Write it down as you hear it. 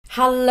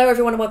Hello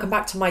everyone and welcome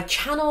back to my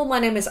channel. My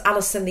name is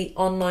Alison, the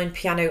online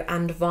piano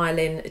and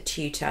violin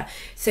tutor.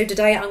 So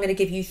today I'm going to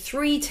give you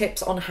 3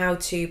 tips on how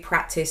to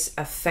practice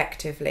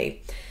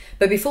effectively.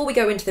 But before we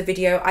go into the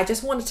video, I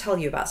just want to tell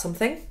you about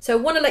something. So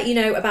I want to let you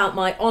know about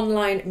my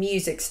online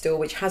music store,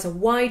 which has a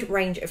wide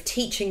range of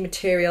teaching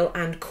material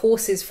and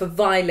courses for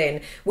violin,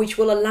 which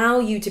will allow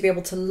you to be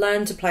able to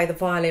learn to play the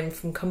violin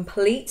from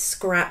complete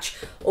scratch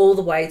all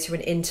the way to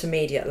an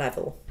intermediate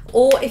level.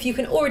 Or if you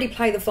can already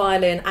play the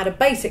violin at a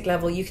basic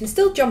level, you can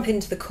still jump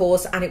into the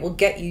course and it will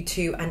get you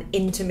to an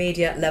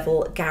intermediate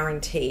level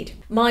guaranteed.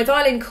 My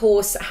violin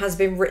course has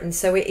been written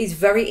so it is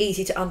very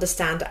easy to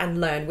understand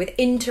and learn, with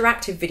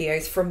interactive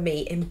videos from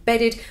me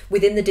embedded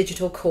within the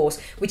digital course,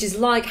 which is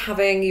like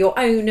having your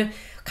own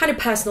kind of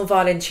personal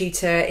violin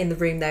tutor in the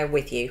room there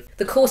with you.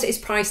 The course is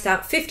priced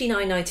at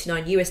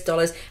 $59.99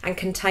 US and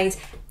contains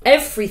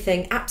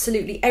everything,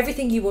 absolutely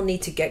everything you will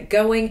need to get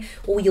going.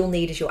 All you'll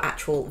need is your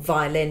actual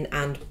violin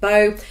and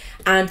bow,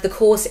 and the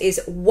course is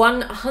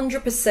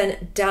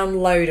 100%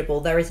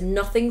 downloadable. There is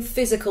nothing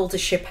physical to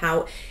ship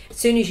out. As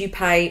soon as you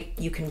pay,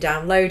 you can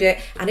download it,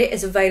 and it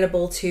is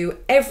available to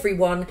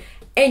everyone,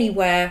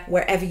 anywhere,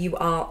 wherever you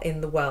are in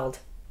the world.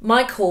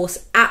 My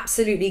course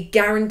absolutely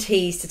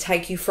guarantees to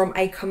take you from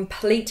a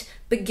complete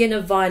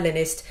beginner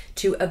violinist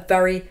to a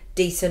very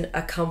decent,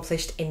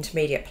 accomplished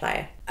intermediate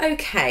player.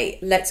 Okay,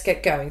 let's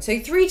get going. So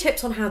 3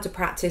 tips on how to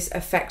practice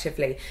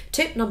effectively.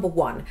 Tip number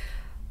 1,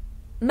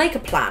 make a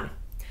plan.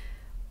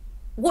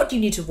 What do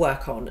you need to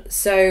work on?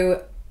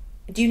 So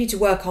do you need to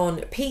work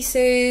on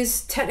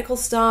pieces, technical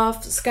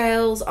stuff,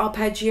 scales,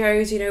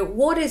 arpeggios? You know,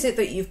 what is it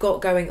that you've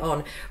got going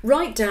on?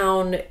 Write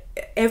down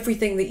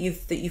everything that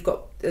you've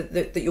got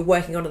that you're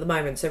working on at the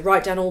moment. So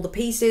write down all the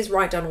pieces,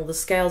 write down all the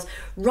scales,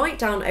 write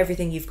down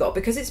everything you've got,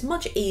 because it's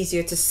much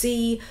easier to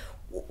see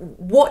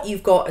what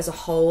you've got as a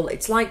whole.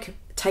 It's like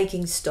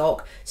taking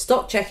stock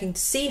checking to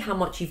see how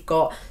much you've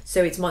got,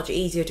 so it's much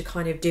easier to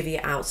kind of divvy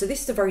it out. So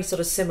this is a very sort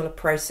of similar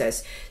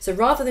process. So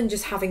rather than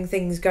just having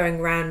things going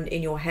around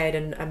in your head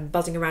and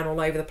buzzing around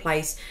all over the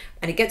place,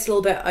 and it gets a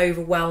little bit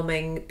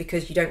overwhelming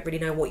because you don't really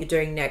know what you're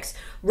doing next,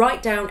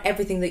 write down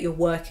everything that you're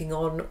working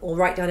on, or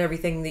write down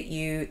everything that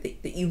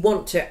you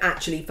want to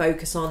actually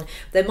focus on.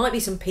 There might be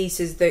some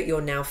pieces that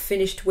you're now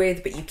finished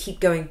with, but you keep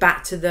going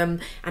back to them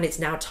and it's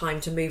now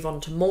time to move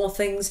on to more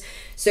things.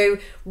 So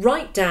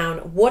write down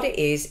what it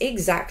is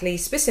exactly,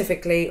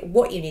 specifically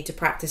what you need to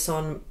practice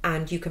on,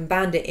 and you can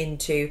band it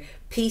into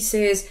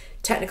pieces,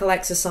 technical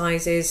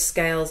exercises,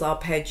 scales,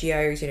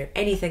 arpeggios, you know,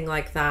 anything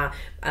like that,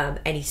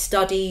 any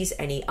studies,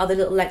 any other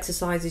little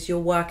exercises you're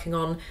working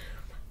on.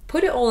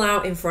 Put it all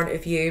out in front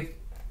of you,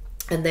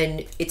 and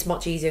then it's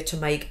much easier to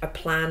make a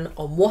plan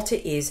on what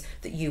it is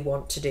that you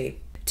want to do.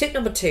 Tip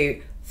number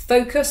 2,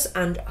 focus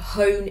and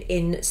hone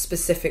in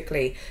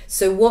specifically.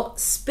 So what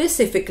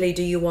specifically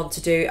do you want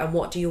to do, and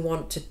what do you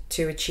want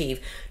to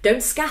achieve? Don't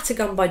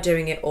scattergun by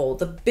doing it all.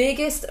 The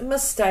biggest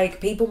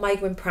mistake people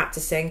make when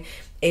practicing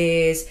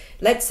is,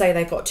 let's say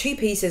they've got 2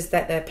 pieces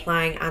that they're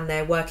playing and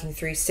they're working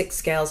through 6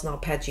 scales and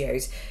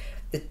arpeggios.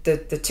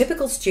 The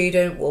typical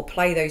student will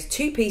play those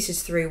 2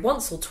 pieces through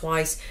once or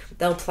twice.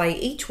 They'll play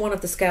each one of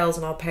the scales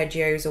and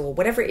arpeggios, or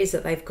whatever it is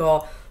that they've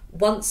got,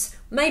 once,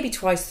 maybe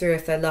twice through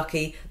if they're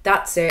lucky.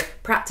 That's it,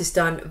 practice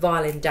done,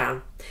 violin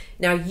down.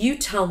 Now you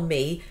tell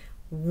me,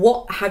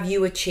 what have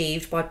you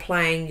achieved by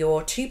playing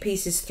your 2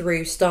 pieces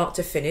through start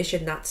to finish,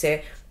 and that's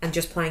it, and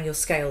just playing your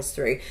scales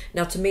through?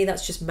 Now to me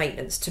that's just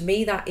maintenance. To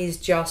me that is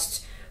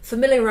just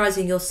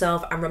familiarizing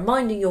yourself and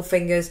reminding your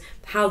fingers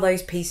how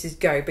those pieces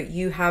go, but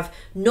you have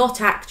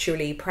not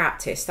actually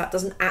practiced. That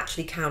doesn't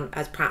actually count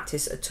as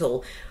practice at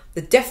all.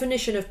 The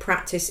definition of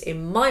practice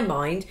in my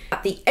mind,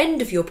 at the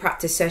end of your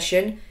practice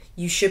session,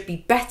 you should be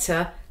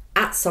better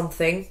at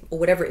something, or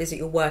whatever it is that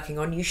you're working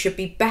on. You should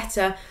be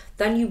better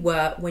than you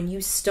were when you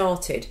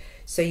started.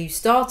 So you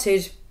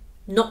started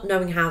not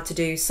knowing how to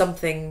do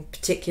something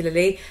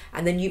particularly,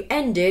 and then you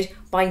ended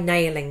by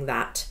nailing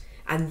that.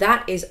 And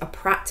that is a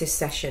practice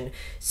session.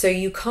 So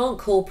you can't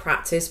call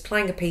practice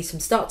playing a piece from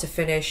start to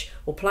finish,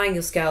 or playing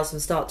your scales from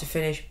start to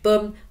finish.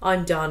 Boom,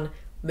 I'm done,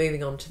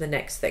 moving on to the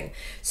next thing.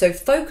 So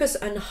focus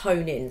and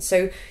hone in.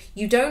 So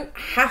you don't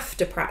have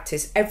to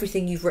practice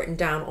everything you've written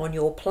down on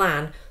your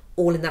plan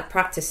all in that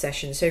practice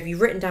session. So if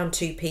you've written down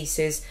 2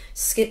 pieces,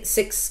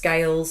 6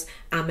 scales,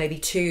 and maybe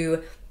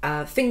 2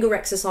 finger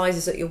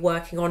exercises that you're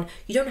working on,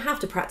 you don't have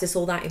to practice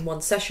all that in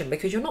one session,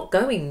 because you're not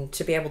going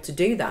to be able to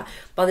do that.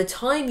 By the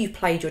time you've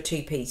played your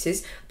 2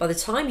 pieces, by the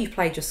time you've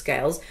played your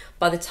scales,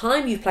 by the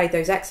time you've played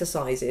those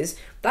exercises,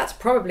 that's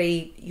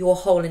probably your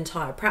whole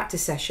entire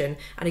practice session,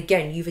 and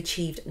again, you've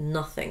achieved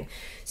nothing.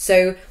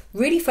 So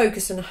really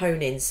focus and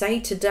hone in. Say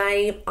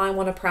today I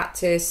want to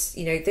practice,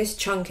 you know, this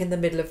chunk in the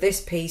middle of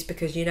this piece,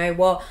 because you know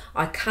what,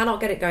 I cannot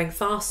get it going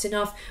fast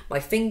enough, my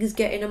fingers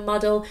get in a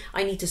muddle,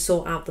 I need to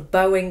sort out the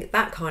bowing,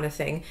 that kind of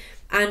thing.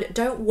 And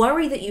don't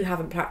worry that you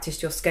haven't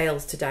practiced your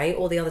scales today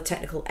or the other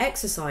technical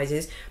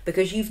exercises,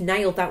 because you've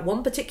nailed that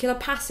one particular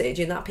passage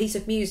in that piece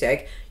of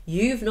music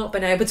you've not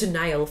been able to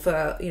nail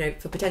for, you know,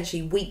 for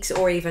potentially weeks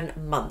or even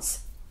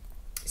months.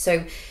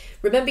 So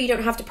Remember, you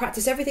don't have to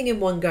practice everything in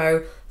one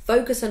go.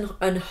 Focus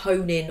and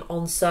hone in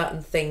on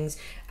certain things.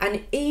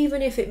 And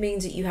even if it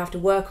means that you have to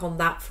work on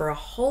that for a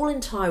whole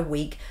entire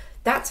week,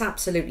 that's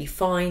absolutely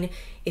fine.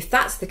 If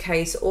that's the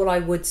case, all I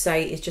would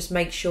say is just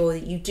make sure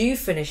that you do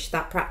finish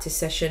that practice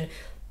session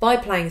by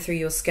playing through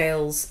your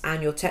scales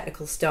and your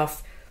technical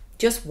stuff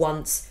just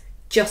once,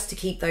 just to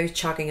keep those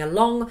chugging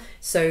along,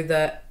 so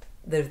that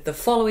the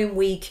following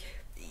week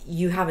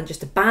you haven't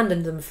just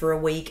abandoned them for a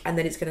week and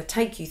then it's going to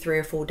take you 3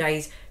 or 4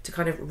 days to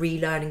kind of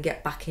relearn and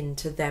get back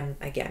into them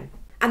again.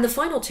 And the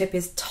final tip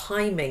is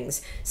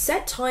timings.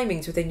 Set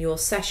timings within your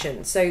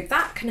session, so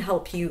that can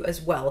help you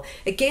as well.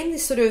 Again,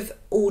 this sort of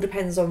all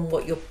depends on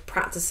what you're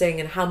practicing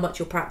and how much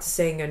you're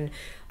practicing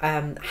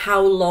and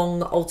how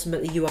long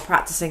ultimately you are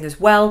practicing as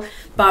well.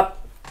 But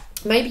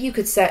maybe you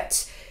could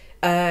set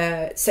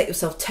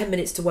yourself 10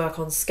 minutes to work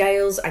on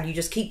scales, and you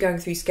just keep going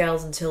through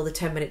scales until the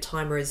 10-minute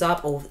timer is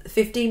up, or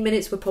 15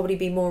 minutes would probably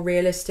be more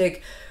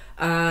realistic.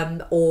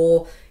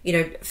 Or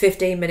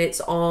 15 minutes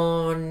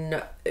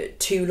on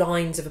 2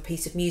 lines of a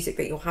piece of music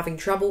that you're having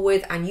trouble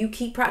with, and you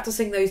keep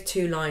practicing those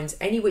 2 lines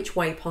any which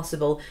way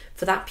possible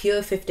for that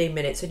pure 15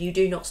 minutes, and you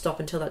do not stop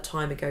until that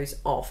timer goes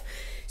off.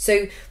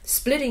 So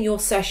splitting your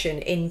session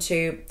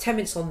into 10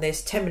 minutes on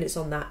this, 10 minutes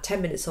on that,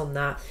 10 minutes on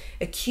that,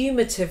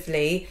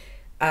 accumulatively,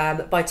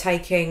 by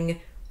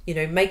taking,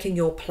 making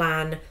your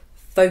plan,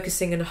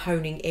 focusing and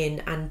honing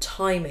in, and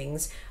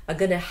timings are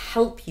going to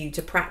help you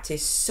to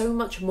practice so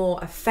much more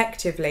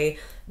effectively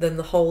than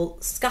the whole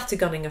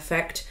scattergunning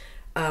effect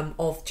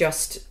of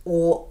just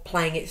or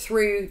playing it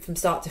through from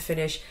start to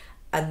finish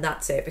and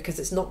that's it, because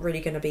it's not really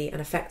going to be an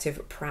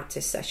effective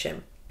practice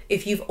session.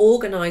 If you've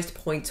organised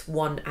points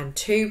 1 and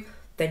 2,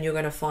 then you're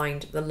going to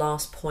find the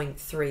last point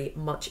 3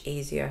 much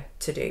easier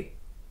to do.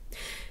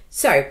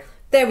 So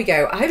there we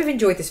go. I hope you've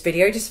enjoyed this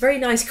video. Just a very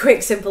nice,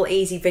 quick, simple,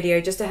 easy video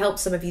just to help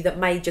some of you that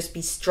may just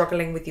be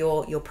struggling with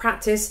your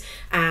practice,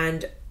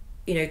 and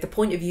the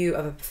point of view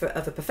of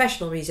a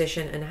professional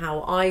musician, and how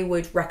I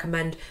would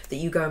recommend that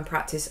you go and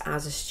practice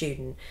as a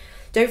student.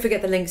 Don't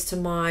forget the links to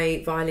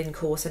my violin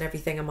course and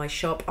everything in my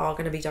shop are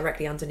going to be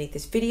directly underneath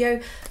this video.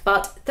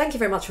 But thank you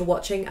very much for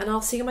watching, and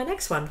I'll see you in my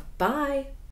next one. Bye.